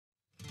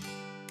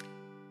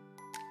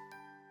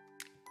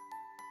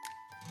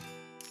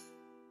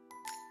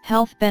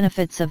Health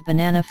benefits of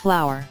banana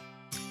flour.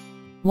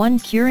 1.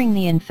 Curing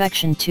the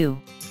infection. 2.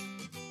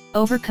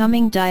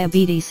 Overcoming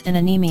diabetes and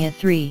anemia.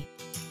 3.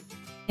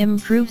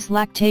 Improves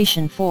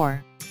lactation.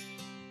 4.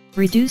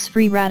 Reduce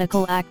free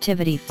radical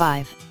activity.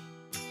 5.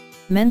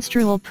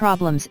 Menstrual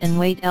problems and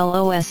weight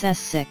loss.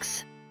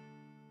 6.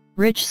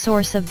 Rich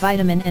source of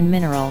vitamin and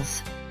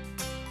minerals.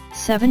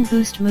 7.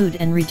 Boost mood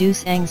and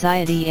reduce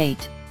anxiety.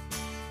 8.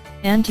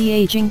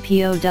 Anti-aging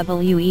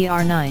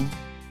POWER. 9.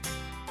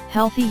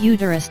 Healthy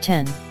uterus.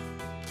 10.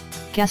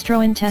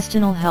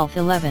 Gastrointestinal health.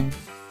 11.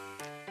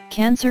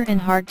 Cancer and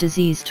heart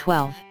disease.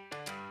 12.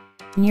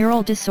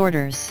 Neural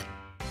disorders.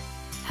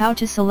 How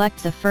to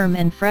select the firm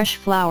and fresh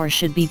flour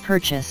should be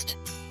purchased.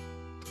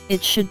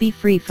 It should be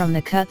free from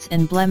the cuts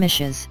and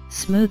blemishes,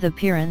 smooth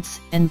appearance,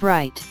 and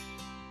bright.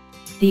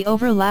 The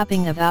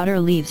overlapping of outer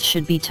leaves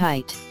should be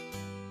tight.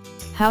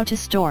 How to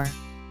store.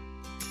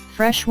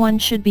 Fresh one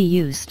should be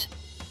used.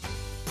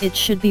 It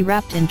should be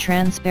wrapped in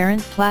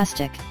transparent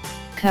plastic,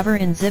 cover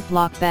in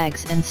Ziploc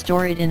bags and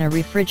store it in a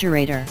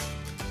refrigerator.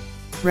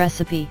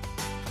 Recipe.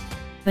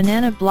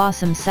 Banana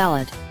blossom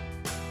salad.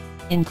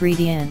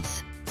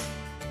 Ingredients.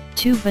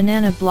 2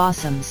 banana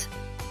blossoms,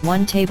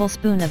 1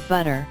 tablespoon of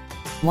butter,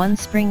 1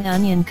 spring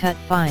onion cut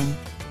fine,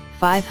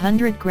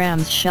 500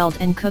 grams shelled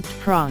and cooked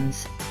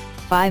prawns,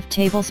 5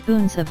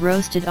 tablespoons of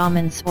roasted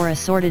almonds or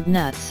assorted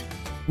nuts,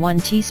 1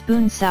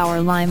 teaspoon sour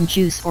lime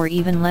juice or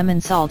even lemon,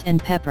 salt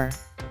and pepper.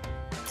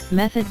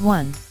 Method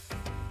 1.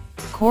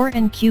 Core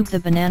and cube the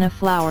banana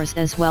flours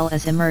as well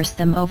as immerse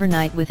them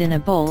overnight within a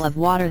bowl of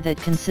water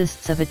that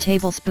consists of a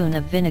tablespoon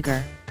of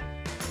vinegar.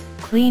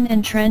 Clean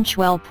and trench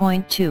well.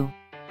 Point 2.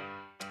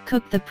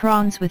 Cook the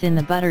prawns within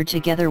the butter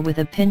together with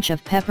a pinch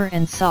of pepper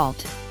and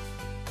salt.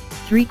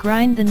 3.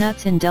 Grind the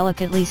nuts in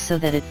delicately so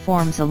that it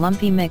forms a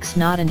lumpy mix,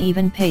 not an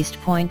even paste.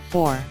 Point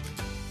 4.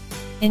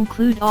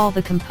 Include all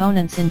the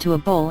components into a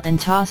bowl and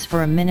toss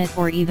for a minute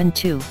or even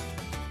 2.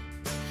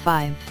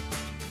 5.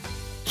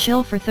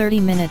 Chill for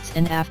 30 minutes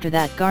and after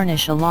that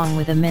garnish along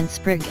with a mint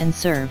sprig and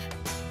serve.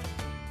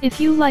 If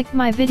you like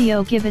my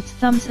video, give it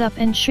thumbs up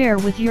and share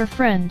with your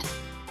friend.